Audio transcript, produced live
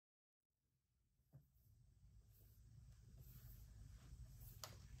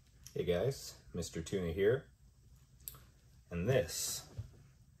Hey guys, Mr. Tuna here, and this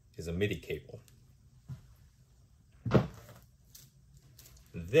is a MIDI cable.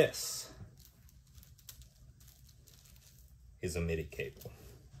 This is a MIDI cable.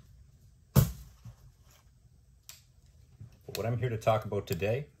 But what I'm here to talk about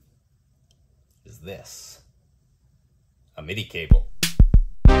today is this, a MIDI cable.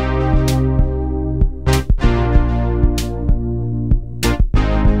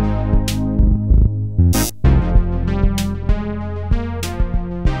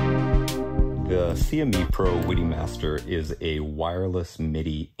 The CME Pro WIDI Master is a wireless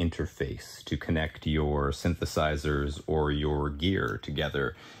MIDI interface to connect your synthesizers or your gear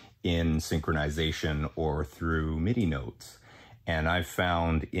together in synchronization or through MIDI notes. And I've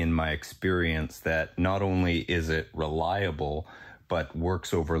found in my experience that not only is it reliable, but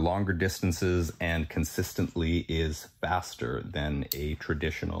works over longer distances and consistently is faster than a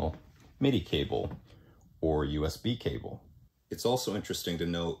traditional MIDI cable or USB cable. It's also interesting to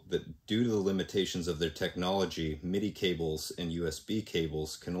note that due to the limitations of their technology, MIDI cables and USB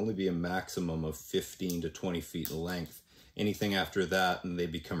cables can only be a maximum of 15 to 20 feet in length. Anything after that, and they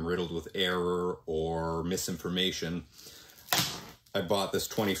become riddled with error or misinformation. I bought this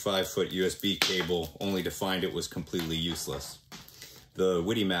 25-foot USB cable only to find it was completely useless. The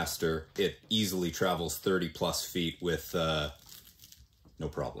WIDI Master, it easily travels 30 plus feet with no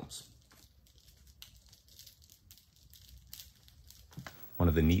problems. One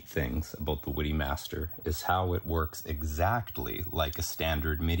of the neat things about the WIDI Master is how it works exactly like a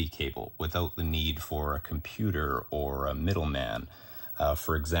standard MIDI cable without the need for a computer or a middleman.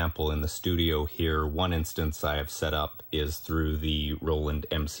 For example, in the studio here, one instance I have set up is through the Roland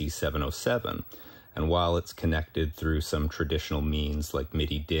MC707. And while it's connected through some traditional means like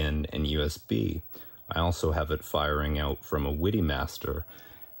MIDI DIN and USB, I also have it firing out from a WIDI Master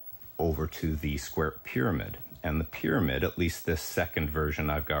over to the Square Pyramid. And the Pyramid, at least this second version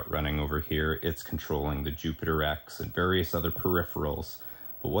I've got running over here, it's controlling the Jupiter X and various other peripherals.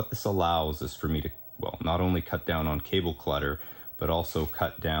 But what this allows is for me to, well, not only cut down on cable clutter, but also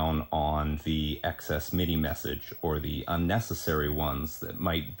cut down on the excess MIDI message or the unnecessary ones that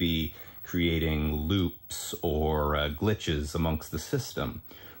might be creating loops or glitches amongst the system,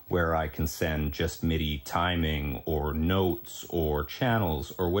 where I can send just MIDI timing or notes or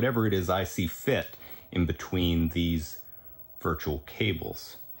channels or whatever it is I see fit in between these virtual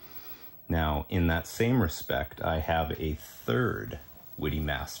cables. Now, in that same respect, I have a third WIDI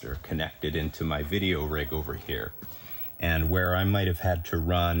Master connected into my video rig over here. And where I might have had to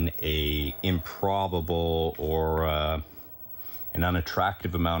run a improbable or an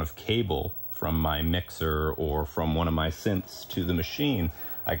unattractive amount of cable from my mixer or from one of my synths to the machine,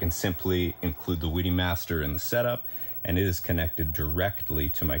 I can simply include the WIDI Master in the setup, and it is connected directly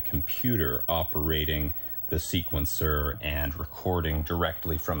to my computer operating the sequencer and recording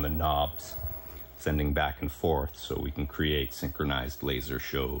directly from the knobs, sending back and forth so we can create synchronized laser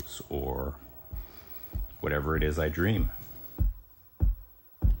shows or whatever it is I dream.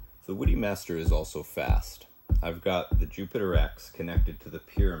 The WIDI Master is also fast. I've got the Jupiter X connected to the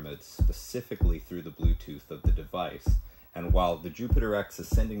Pyramid specifically through the Bluetooth of the device. And while the Jupiter X is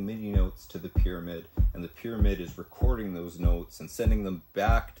sending MIDI notes to the Pyramid, and the Pyramid is recording those notes and sending them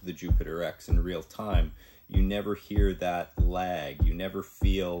back to the Jupiter X in real time, you never hear that lag. You never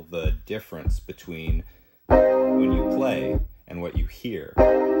feel the difference between when you play and what you hear.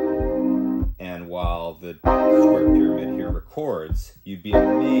 And while the Square Pyramid here records, you'd be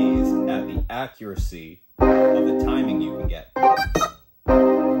amazed at the accuracy of the timing you can get.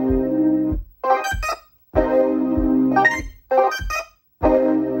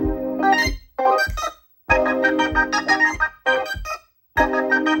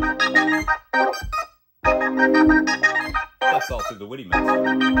 That's all through the WIDI Master.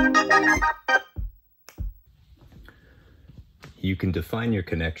 You can define your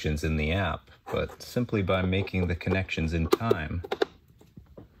connections in the app, but simply by making the connections in time,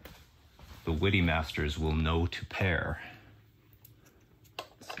 the WIDI Masters will know to pair.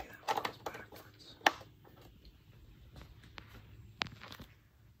 Let's see, that one goes backwards.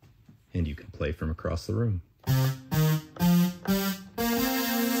 And you can play from across the room.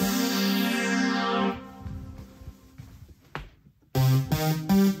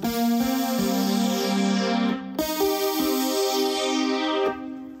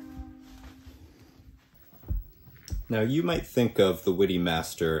 Now, you might think of the WIDI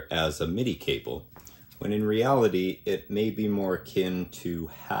Master as a MIDI cable, when in reality, it may be more akin to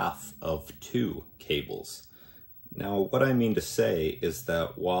half of two cables. Now, what I mean to say is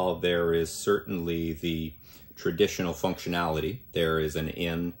that while there is certainly the traditional functionality, there is an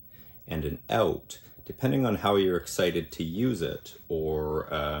in and an out, depending on how you're excited to use it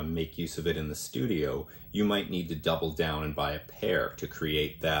or make use of it in the studio, you might need to double down and buy a pair to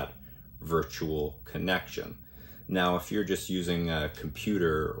create that virtual connection. Now, if you're just using a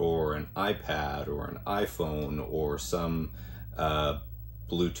computer or an iPad or an iPhone or some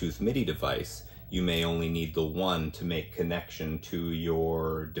Bluetooth MIDI device, you may only need the one to make connection to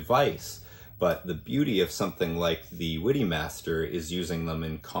your device. But the beauty of something like the WIDI Master is using them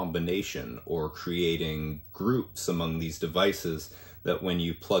in combination or creating groups among these devices that when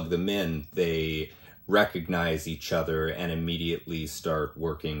you plug them in, they recognize each other and immediately start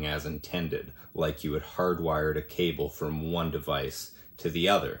working as intended, like you had hardwired a cable from one device to the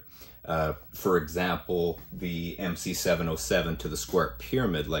other. For example, the MC707 to the Square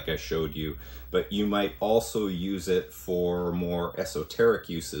Pyramid, like I showed you, but you might also use it for more esoteric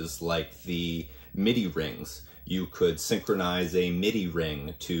uses like the MIDI rings. You could synchronize a MIDI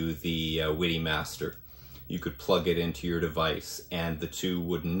ring to the WIDI Master. You could plug it into your device and the two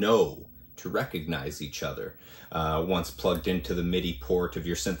would know to recognize each other. Once plugged into the MIDI port of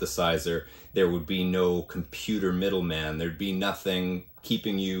your synthesizer, there would be no computer middleman. There'd be nothing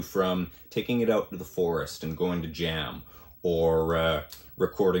keeping you from taking it out to the forest and going to jam, or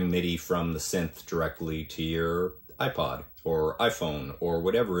recording MIDI from the synth directly to your iPod or iPhone or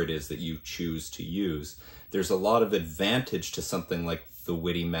whatever it is that you choose to use. There's a lot of advantage to something like the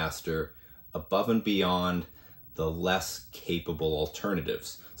WIDI Master above and beyond the less capable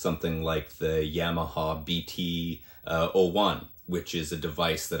alternatives. Something like the Yamaha BT-01, which is a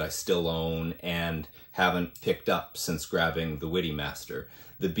device that I still own and haven't picked up since grabbing the WIDI Master.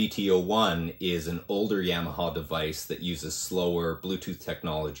 The BT-01 is an older Yamaha device that uses slower Bluetooth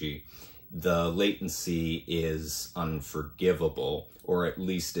technology. The latency is unforgivable, or at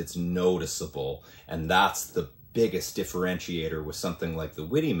least it's noticeable, and that's the biggest differentiator with something like the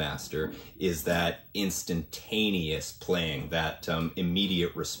WIDI Master, is that instantaneous playing, that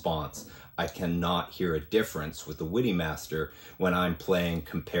immediate response. I cannot hear a difference with the WIDI Master when I'm playing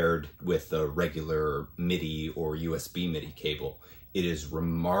compared with a regular MIDI or USB MIDI cable. It is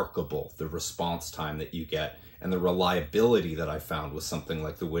remarkable, the response time that you get and the reliability that I found with something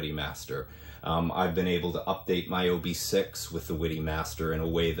like the WIDI Master. I've been able to update my OB6 with the WIDI Master in a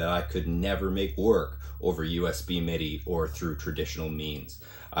way that I could never make work over USB MIDI or through traditional means.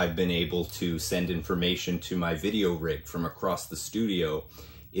 I've been able to send information to my video rig from across the studio.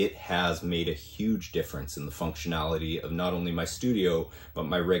 It has made a huge difference in the functionality of not only my studio, but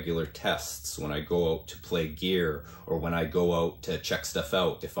my regular tests when I go out to play gear or when I go out to check stuff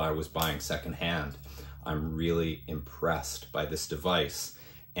out if I was buying secondhand. I'm really impressed by this device,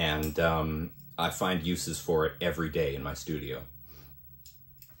 and I find uses for it every day in my studio.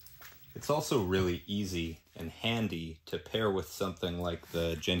 It's also really easy and handy to pair with something like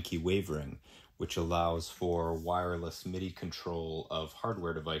the Genki Wavering, which allows for wireless MIDI control of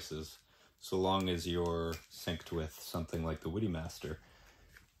hardware devices, so long as you're synced with something like the WIDI Master.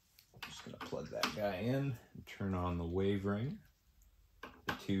 I'm just going to plug that guy in and turn on the Wavering.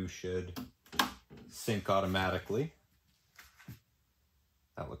 The two should sync automatically.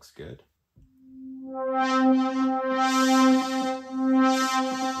 That looks good.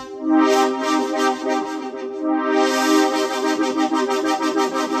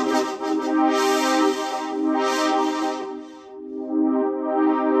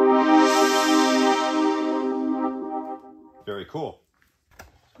 Very cool.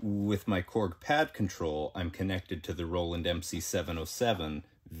 With my Korg pad control, I'm connected to the Roland MC707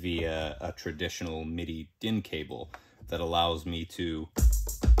 via a traditional MIDI DIN cable that allows me to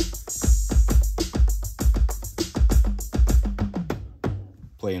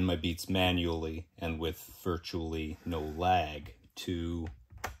play in my beats manually and with virtually no lag to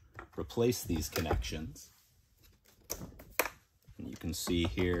replace these connections. And you can see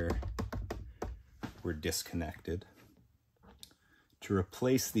here we're disconnected. To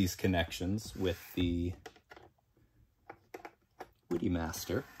replace these connections with the WIDI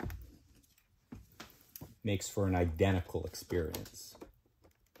Master makes for an identical experience.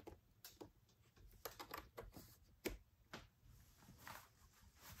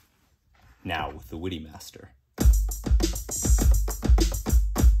 Now with the WIDI Master.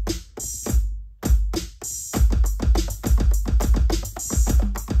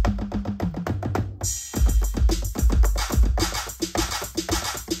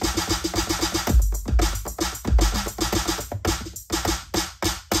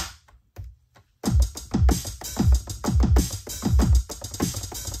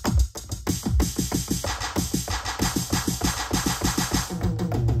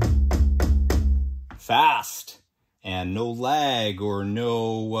 Fast and no lag or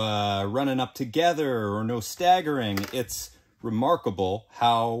no running up together or no staggering. It's remarkable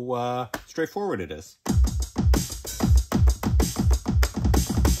how straightforward it is.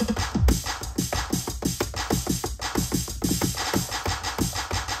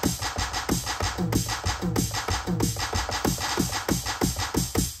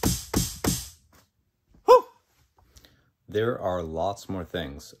 There are lots more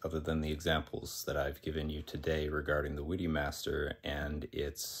things other than the examples that I've given you today regarding the WIDI Master and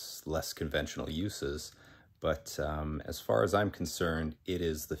its less conventional uses, but as far as I'm concerned, it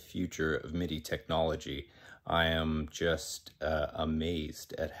is the future of MIDI technology. I am just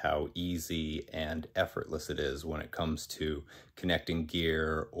amazed at how easy and effortless it is when it comes to connecting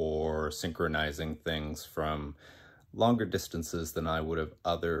gear or synchronizing things from longer distances than I would have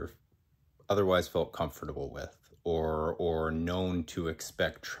otherwise felt comfortable with, or known to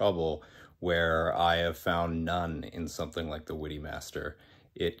expect trouble where I have found none in something like the WIDI Master.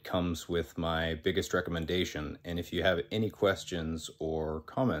 It comes with my biggest recommendation, and if you have any questions or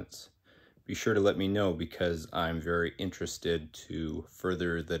comments, be sure to let me know, because I'm very interested to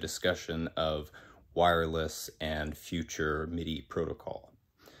further the discussion of wireless and future MIDI protocol.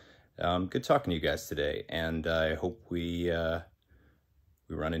 Good talking to you guys today, and I hope we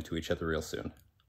run into each other real soon.